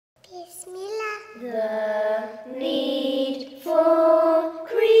Bismillah. The need for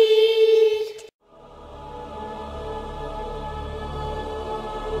creed.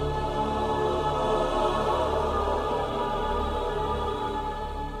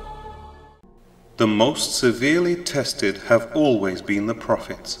 The most severely tested have always been the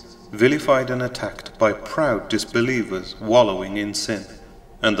prophets, vilified and attacked by proud disbelievers wallowing in sin.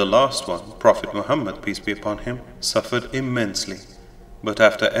 And the last one, Prophet Muhammad, peace be upon him, suffered immensely. But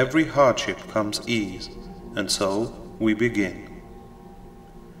after every hardship comes ease, and so we begin.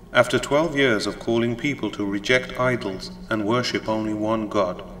 After 12 years of calling people to reject idols and worship only one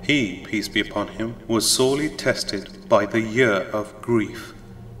God, he, peace be upon him, was sorely tested by the year of grief.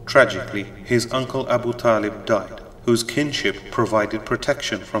 Tragically, his uncle Abu Talib died, whose kinship provided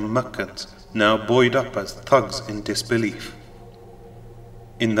protection from Meccans, now buoyed up as thugs in disbelief.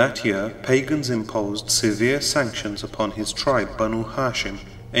 In that year, pagans imposed severe sanctions upon his tribe Banu Hashim,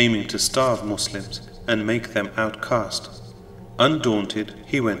 aiming to starve Muslims and make them outcast. Undaunted,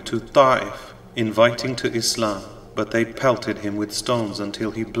 he went to Ta'if, inviting to Islam, but they pelted him with stones until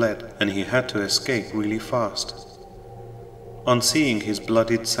he bled, and he had to escape really fast. On seeing his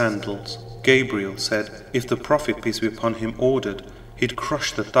bloodied sandals, Gabriel said if the Prophet, peace be upon him, ordered, he'd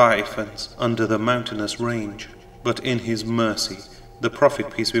crush the Ta'ifans under the mountainous range. But in his mercy, the Prophet,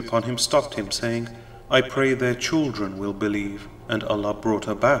 peace be upon him, stopped him, saying, I pray their children will believe, and Allah brought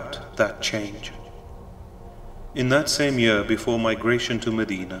about that change. In that same year before migration to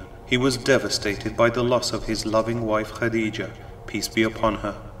Medina, he was devastated by the loss of his loving wife Khadija, peace be upon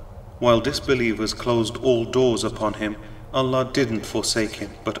her. While disbelievers closed all doors upon him, Allah didn't forsake him,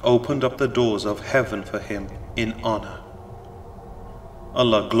 but opened up the doors of heaven for him in honor.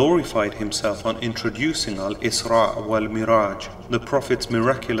 Allah glorified himself on introducing Al-Isra'a wal Mir'aj, the Prophet's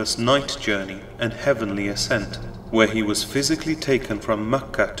miraculous night journey and heavenly ascent, where he was physically taken from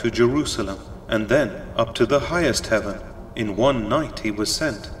Makkah to Jerusalem and then up to the highest heaven. In one night he was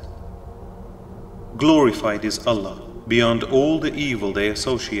sent. Glorified is Allah beyond all the evil they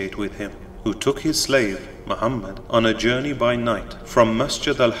associate with him, who took his slave, Muhammad, on a journey by night from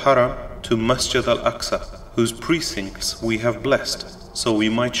Masjid al-Haram to Masjid al-Aqsa, whose precincts we have blessed, so we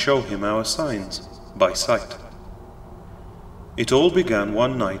might show him our signs by sight. It all began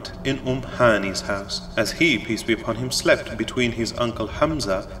one night in Hani's house, as he, peace be upon him, slept between his uncle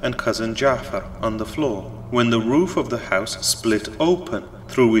Hamza and cousin Ja'far on the floor, when the roof of the house split open,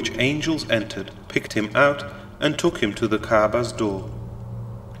 through which angels entered, picked him out, and took him to the Kaaba's door.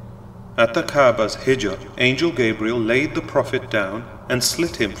 At the Kaaba's hijr, Angel Gabriel laid the Prophet down and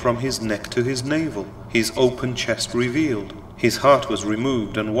slit him from his neck to his navel, his open chest revealed. His heart was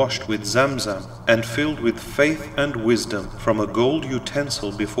removed and washed with Zamzam and filled with faith and wisdom from a gold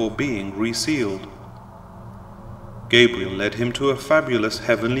utensil before being resealed. Gabriel led him to a fabulous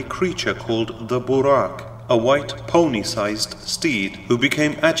heavenly creature called the Buraq, a white pony-sized steed who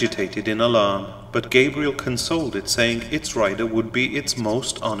became agitated in alarm, but Gabriel consoled it, saying its rider would be its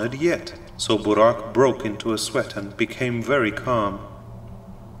most honored yet. So Buraq broke into a sweat and became very calm.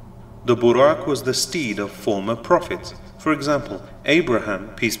 The Buraq was the steed of former prophets. For example,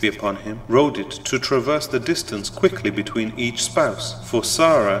 Abraham, peace be upon him, rode it to traverse the distance quickly between each spouse, for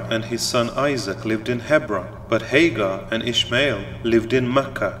Sarah and his son Isaac lived in Hebron, but Hagar and Ishmael lived in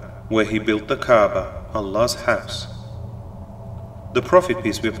Makkah, where he built the Kaaba, Allah's house. The Prophet,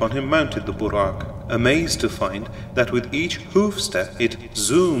 peace be upon him, mounted the Buraq, amazed to find that with each hoof step it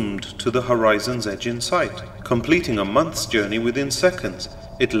zoomed to the horizon's edge in sight, completing a month's journey within seconds.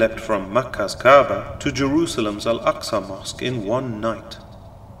 It leapt from Makkah's Kaaba to Jerusalem's Al-Aqsa Mosque in one night.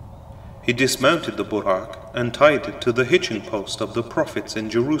 He dismounted the Buraq and tied it to the hitching post of the prophets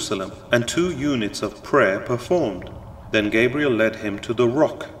in Jerusalem, and 2 units of prayer performed. Then Gabriel led him to the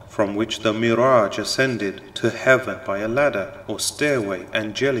rock from which the Mir'aj ascended to heaven by a ladder or stairway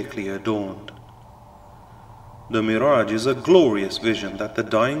angelically adorned. The Mir'aj is a glorious vision that the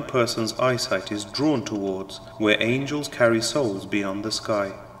dying person's eyesight is drawn towards, where angels carry souls beyond the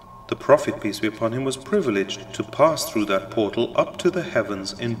sky. The Prophet, peace be upon him, was privileged to pass through that portal up to the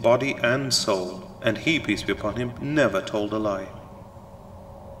heavens in body and soul, and he, peace be upon him, never told a lie.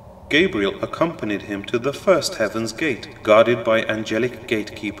 Gabriel accompanied him to the first heaven's gate, guarded by angelic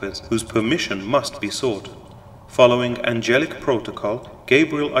gatekeepers, whose permission must be sought. Following angelic protocol,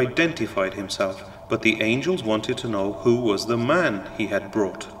 Gabriel identified himself, but the angels wanted to know who was the man he had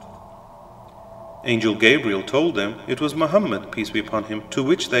brought. Angel Gabriel told them it was Muhammad, peace be upon him, to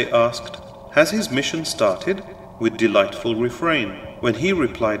which they asked, "Has his mission started?" with delightful refrain. When he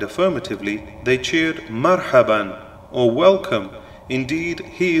replied affirmatively, they cheered, "Marhaban," or welcome. Indeed,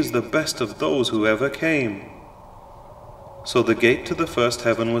 he is the best of those who ever came. So the gate to the first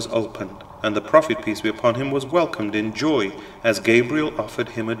heaven was opened, and the Prophet, peace be upon him, was welcomed in joy as Gabriel offered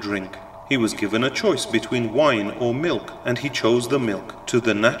him a drink. He was given a choice between wine or milk, and he chose the milk. To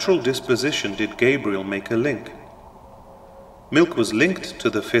the natural disposition did Gabriel make a link. Milk was linked to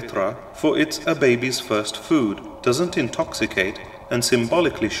the fitrah, for it's a baby's first food, doesn't intoxicate, and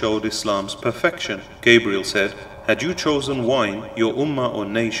symbolically showed Islam's perfection. Gabriel said, "Had you chosen wine, your ummah or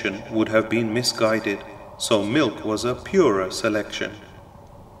nation would have been misguided." So milk was a purer selection.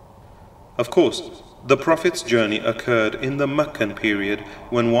 Of course, the Prophet's journey occurred in the Meccan period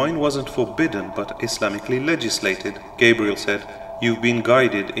when wine wasn't forbidden but Islamically legislated. Gabriel said, "You've been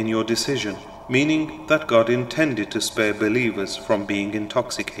guided in your decision," meaning that God intended to spare believers from being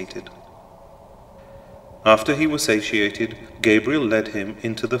intoxicated. After he was satiated, Gabriel led him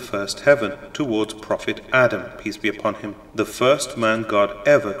into the first heaven towards Prophet Adam, peace be upon him, the first man God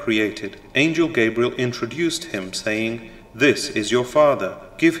ever created. Angel Gabriel introduced him, saying, "This is your father,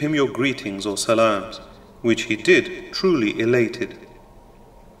 give him your greetings or salams," which he did, truly elated.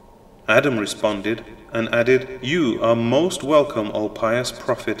 Adam responded and added, "You are most welcome, O pious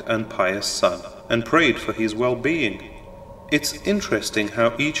prophet and pious son," and prayed for his well-being. It's interesting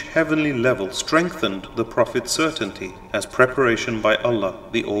how each heavenly level strengthened the Prophet's certainty as preparation by Allah,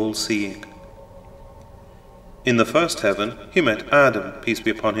 the All-Seeing. In the first heaven, he met Adam, peace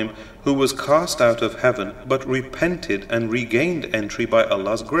be upon him, who was cast out of heaven but repented and regained entry by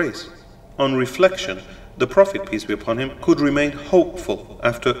Allah's grace. On reflection, the Prophet, peace be upon him, could remain hopeful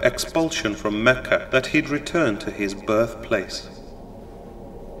after expulsion from Mecca that he'd return to his birthplace.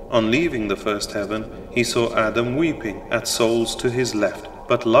 On leaving the first heaven, he saw Adam weeping at souls to his left,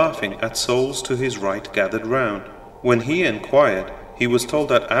 but laughing at souls to his right gathered round. When he inquired, he was told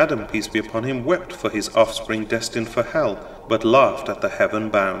that Adam, peace be upon him, wept for his offspring destined for hell, but laughed at the heaven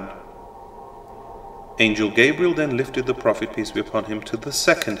bound. Angel Gabriel then lifted the Prophet, peace be upon him, to the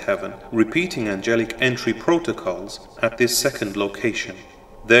second heaven, repeating angelic entry protocols at this second location.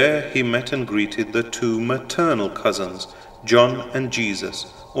 There he met and greeted the two maternal cousins, John and Jesus,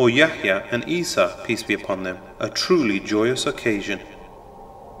 or Yahya and Eesa, peace be upon them, a truly joyous occasion.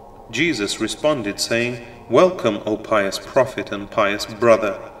 Jesus responded saying, "Welcome, O pious prophet and pious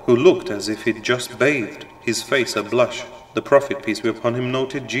brother," who looked as if he'd just bathed, his face a blush. The Prophet, peace be upon him,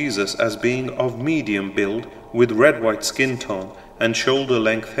 noted Jesus as being of medium build, with red-white skin tone and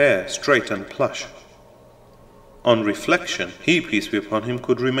shoulder-length hair, straight and plush. On reflection, he, peace be upon him,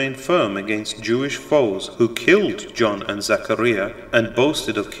 could remain firm against Jewish foes who killed John and Zachariah and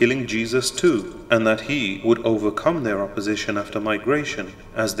boasted of killing Jesus too, and that he would overcome their opposition after migration,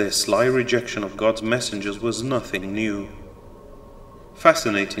 as their sly rejection of God's messengers was nothing new.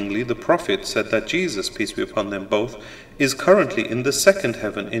 Fascinatingly, the Prophet said that Jesus, peace be upon them both, is currently in the second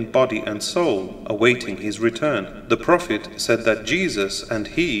heaven in body and soul, awaiting his return. The Prophet said that Jesus and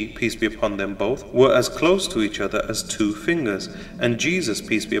he, peace be upon them both, were as close to each other as two fingers, and Jesus,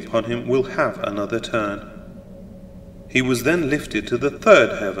 peace be upon him, will have another turn. He was then lifted to the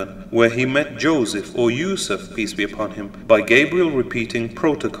third heaven, where he met Joseph or Yusuf, peace be upon him, by Gabriel repeating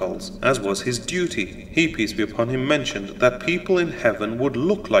protocols, as was his duty. He, peace be upon him, mentioned that people in heaven would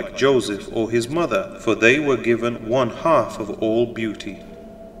look like Joseph or his mother, for they were given 1/2 of all beauty.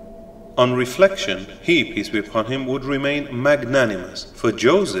 On reflection, he, peace be upon him, would remain magnanimous, for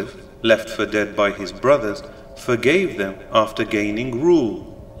Joseph, left for dead by his brothers, forgave them after gaining rule.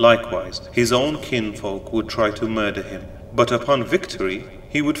 Likewise, his own kinfolk would try to murder him, but upon victory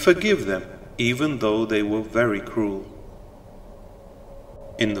he would forgive them, even though they were very cruel.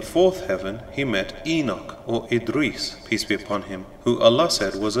 In the fourth heaven he met Enoch or Idris, peace be upon him, who Allah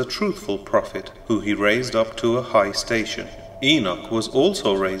said was a truthful prophet, who he raised up to a high station. Enoch was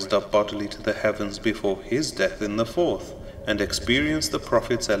also raised up bodily to the heavens before his death in the fourth, and experienced the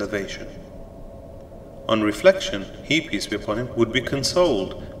Prophet's elevation. On reflection, he, peace be upon him, would be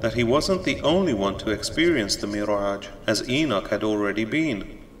consoled that he wasn't the only one to experience the Mir'aj, as Enoch had already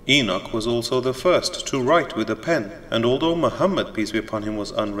been. Enoch was also the first to write with a pen, and although Muhammad, peace be upon him,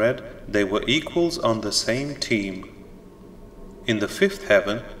 was unread, they were equals on the same team. In the fifth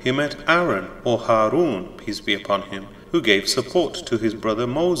heaven, he met Aaron or Harun, peace be upon him, who gave support to his brother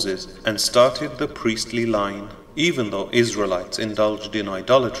Moses and started the priestly line. Even though Israelites indulged in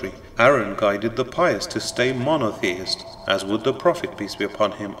idolatry, Aaron guided the pious to stay monotheist, as would the Prophet, peace be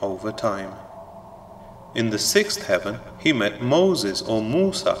upon him, over time. In the sixth heaven, he met Moses or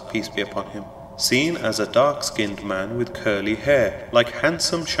Musa, peace be upon him, seen as a dark-skinned man with curly hair, like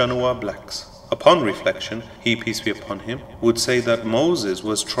handsome Shanua blacks. Upon reflection, he, peace be upon him, would say that Moses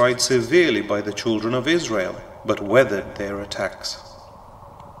was tried severely by the children of Israel, but weathered their attacks.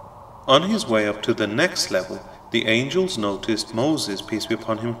 On his way up to the next level, The angels noticed Moses, peace be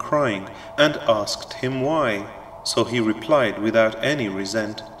upon him, crying, and asked him why. So he replied without any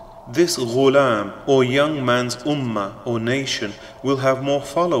resent, "This ghulam, or young man's ummah, or nation, will have more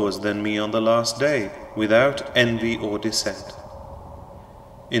followers than me on the last day, without envy or dissent."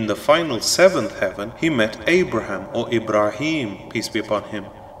 In the final seventh heaven, he met Abraham, or Ibrahim, peace be upon him,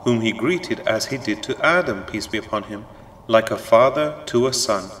 whom he greeted as he did to Adam, peace be upon him, like a father to a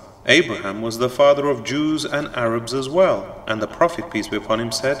son. Abraham was the father of Jews and Arabs as well, and the Prophet, peace be upon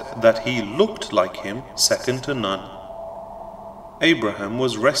him, said that he looked like him, second to none. Abraham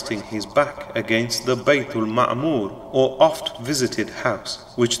was resting his back against the Baytul Ma'mur, or oft-visited house,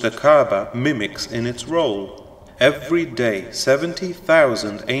 which the Kaaba mimics in its role. Every day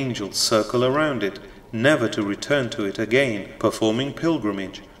 70,000 angels circle around it, never to return to it again, performing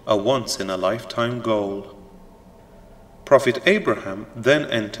pilgrimage, a once-in-a-lifetime goal. Prophet Abraham then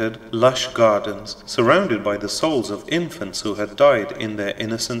entered lush gardens, surrounded by the souls of infants who had died in their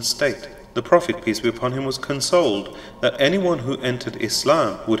innocent state. The Prophet, peace be upon him, was consoled that anyone who entered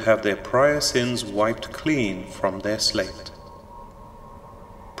Islam would have their prior sins wiped clean from their slate.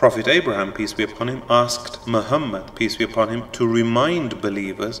 Prophet Abraham, peace be upon him, asked Muhammad, peace be upon him, to remind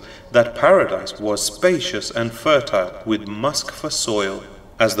believers that paradise was spacious and fertile with musk for soil.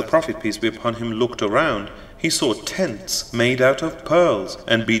 As the Prophet, peace be upon him, looked around, he saw tents made out of pearls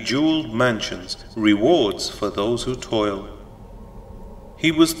and bejeweled mansions, rewards for those who toil.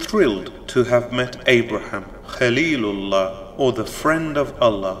 He was thrilled to have met Abraham, Khalilullah, or the friend of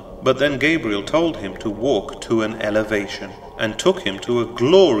Allah, but then Gabriel told him to walk to an elevation and took him to a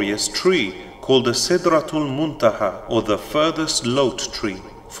glorious tree called the Sidratul-Muntaha, or the furthest lot tree,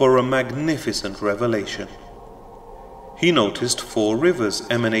 for a magnificent revelation. He noticed 4 rivers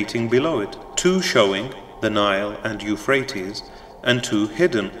emanating below it, 2 showing, the Nile and Euphrates, and 2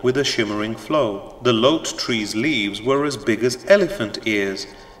 hidden with a shimmering flow. The lot tree's leaves were as big as elephant ears,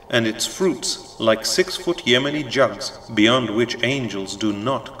 and its fruits like 6-foot Yemeni jugs, beyond which angels do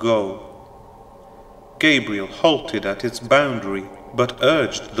not go. Gabriel halted at its boundary, but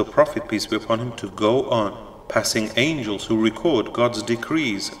urged the Prophet, peace be upon him, to go on, passing angels who record God's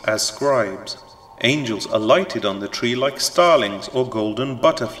decrees as scribes. Angels alighted on the tree like starlings or golden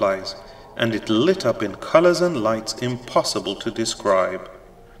butterflies, and it lit up in colors and lights impossible to describe.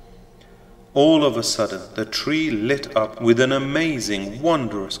 All of a sudden, the tree lit up with an amazing,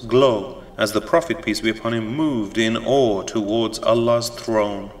 wondrous glow as the Prophet, peace be upon him, moved in awe towards Allah's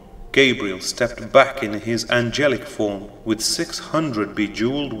throne. Gabriel stepped back in his angelic form with 600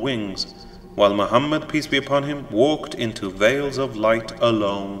 bejeweled wings, while Muhammad, peace be upon him, walked into veils of light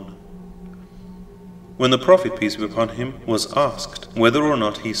alone. When the Prophet, peace be upon him, was asked whether or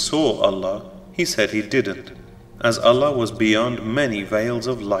not he saw Allah, he said he didn't, as Allah was beyond many veils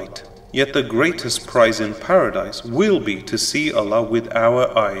of light. Yet the greatest prize in paradise will be to see Allah with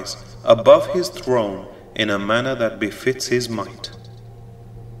our eyes, above His throne, in a manner that befits His might.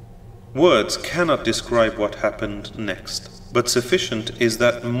 Words cannot describe what happened next, but sufficient is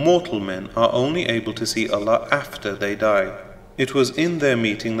that mortal men are only able to see Allah after they die. It was in their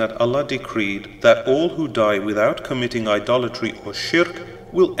meeting that Allah decreed that all who die without committing idolatry or shirk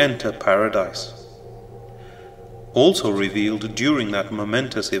will enter paradise. Also revealed during that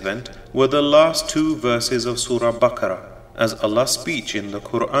momentous event were the last 2 verses of Surah Baqarah, as Allah's speech in the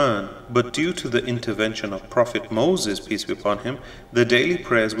Quran, but due to the intervention of Prophet Moses, peace be upon him, the daily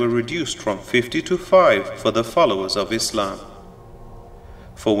prayers were reduced from 50 to 5 for the followers of Islam.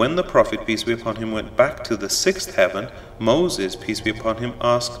 For when the Prophet, peace be upon him, went back to the 6th heaven, Moses, peace be upon him,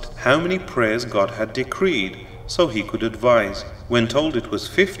 asked how many prayers God had decreed, so he could advise. When told it was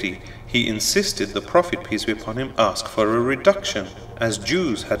 50, he insisted the Prophet, peace be upon him, ask for a reduction, as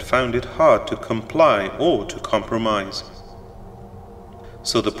Jews had found it hard to comply or to compromise.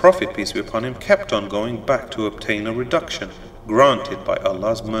 So the Prophet, peace be upon him, kept on going back to obtain a reduction, granted by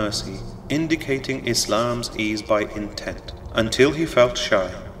Allah's mercy, indicating Islam's ease by intent, until he felt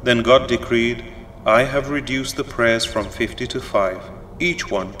shy. Then God decreed, I have reduced the prayers from 50 to 5, each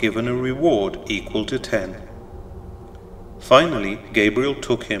one given a reward equal to 10. Finally, Gabriel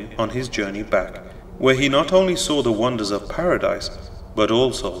took him on his journey back, where he not only saw the wonders of paradise, but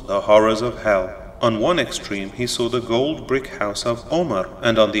also the horrors of hell. On one extreme he saw the gold brick house of Omar,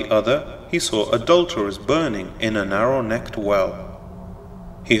 and on the other he saw adulterers burning in a narrow-necked well.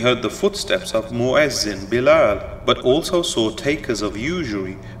 He heard the footsteps of Muezzin Bilal, but also saw takers of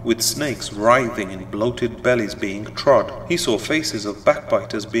usury, with snakes writhing in bloated bellies being trod. He saw faces of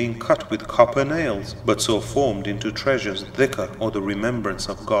backbiters being cut with copper nails, but so formed into treasures, dhikr, or the remembrance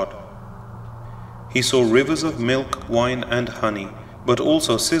of God. He saw rivers of milk, wine, and honey, but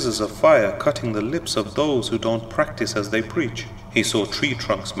also scissors of fire cutting the lips of those who don't practice as they preach. He saw tree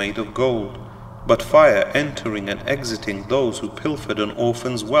trunks made of gold, but fire entering and exiting those who pilfered an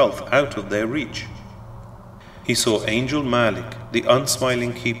orphan's wealth out of their reach. He saw Angel Malik, the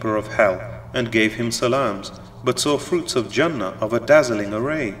unsmiling keeper of hell, and gave him salams, but saw fruits of Jannah of a dazzling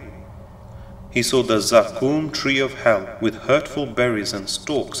array. He saw the Zaqqum tree of hell, with hurtful berries and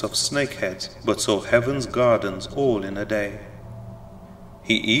stalks of snakeheads, but saw heaven's gardens all in a day.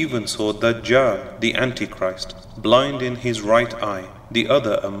 He even saw Dajjal, the Antichrist, blind in his right eye, the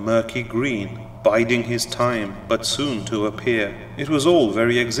other a murky green, biding his time, but soon to appear. It was all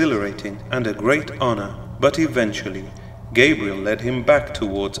very exhilarating and a great honor, but eventually Gabriel led him back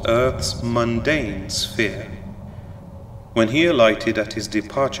towards earth's mundane sphere. When he alighted at his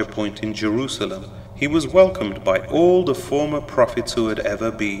departure point in Jerusalem, he was welcomed by all the former prophets who had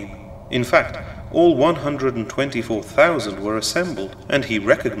ever been. In fact, all 124,000 were assembled, and he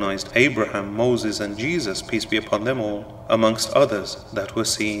recognized Abraham, Moses, and Jesus, peace be upon them all, amongst others that were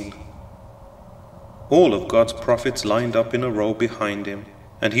seen. All of God's prophets lined up in a row behind him,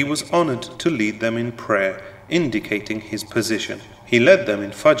 and he was honored to lead them in prayer, indicating his position. He led them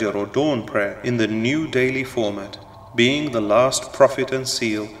in Fajr or dawn prayer in the new daily format, being the last prophet and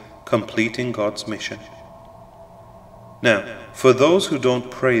seal, completing God's mission. Now, for those who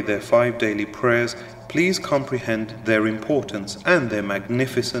don't pray their 5 daily prayers, please comprehend their importance and their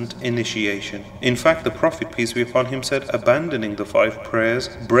magnificent initiation. In fact, the Prophet, peace be upon him, said abandoning the 5 prayers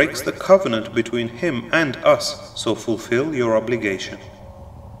breaks the covenant between him and us, so fulfill your obligation.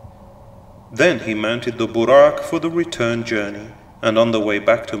 Then he mounted the Buraq for the return journey, and on the way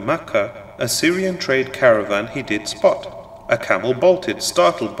back to Makkah, a Syrian trade caravan he did spot. A camel bolted,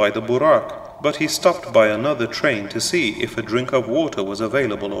 startled by the Buraq, but he stopped by another train to see if a drink of water was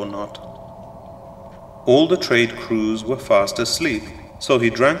available or not. All the trade crews were fast asleep, so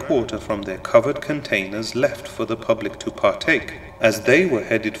he drank water from their covered containers left for the public to partake. As they were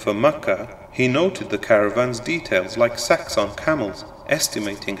headed for Makkah, he noted the caravan's details like sacks on camels,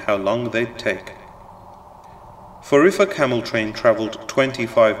 estimating how long they'd take. For if a camel train traveled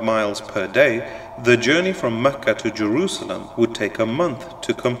 25 miles per day, the journey from Makkah to Jerusalem would take a month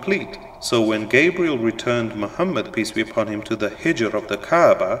to complete. So when Gabriel returned Muhammad, peace be upon him, to the Hijr of the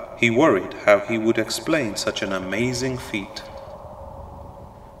Kaaba, he worried how he would explain such an amazing feat.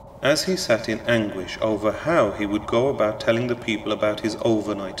 As he sat in anguish over how he would go about telling the people about his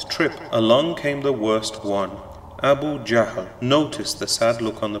overnight trip, along came the worst one. Abu Jahl noticed the sad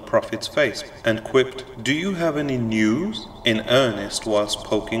look on the Prophet's face and quipped, "Do you have any news?" in earnest whilst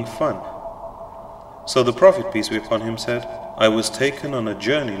poking fun. So the Prophet, peace be upon him, said, "I was taken on a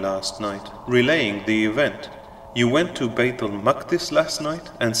journey last night, relaying the event. You went to Bayt al-Maqdis last night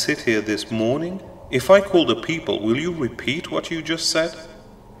and sit here this morning? If I call the people, will you repeat what you just said?"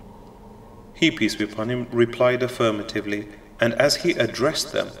 He, peace be upon him, replied affirmatively, and as he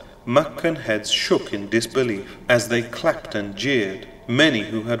addressed them, Meccan heads shook in disbelief as they clapped and jeered. Many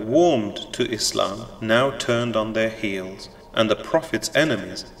who had warmed to Islam now turned on their heels, and the Prophet's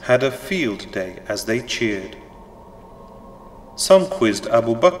enemies had a field day as they cheered. Some quizzed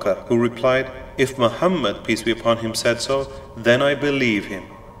Abu Bakr, who replied, "If Muhammad, peace be upon him, said so, then I believe him."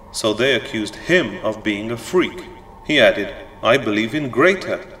 So they accused him of being a freak. He added, "I believe in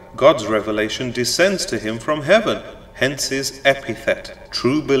greater. God's revelation descends to him from heaven, hence his epithet,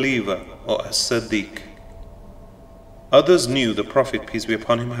 true believer, or as-Siddiq." Others knew the Prophet, peace be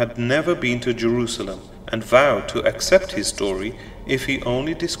upon him, had never been to Jerusalem and vowed to accept his story if he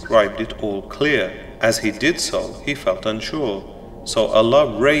only described it all clear. As he did so, he felt unsure. So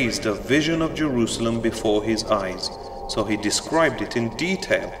Allah raised a vision of Jerusalem before his eyes, so he described it in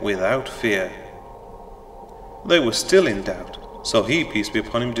detail without fear. They were still in doubt, so he, peace be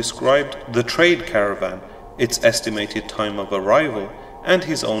upon him, described the trade caravan, its estimated time of arrival, and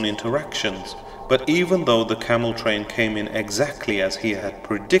his own interactions. But even though the camel train came in exactly as he had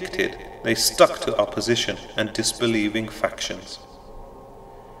predicted, they stuck to opposition and disbelieving factions.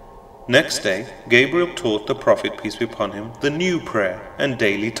 Next day, Gabriel taught the Prophet, peace be upon him, the new prayer and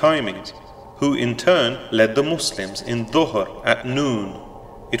daily timings, who in turn led the Muslims in Dhuhr at noon.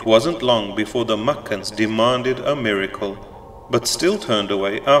 It wasn't long before the Meccans demanded a miracle, but still turned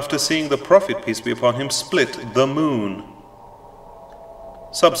away after seeing the Prophet, peace be upon him, split the moon.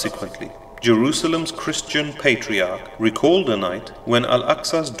 Subsequently, Jerusalem's Christian patriarch recalled a night when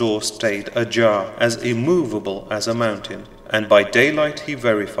Al-Aqsa's door stayed ajar, as immovable as a mountain, and by daylight he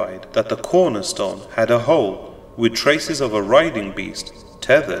verified that the cornerstone had a hole with traces of a riding beast,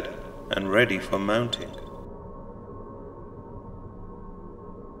 tethered and ready for mounting.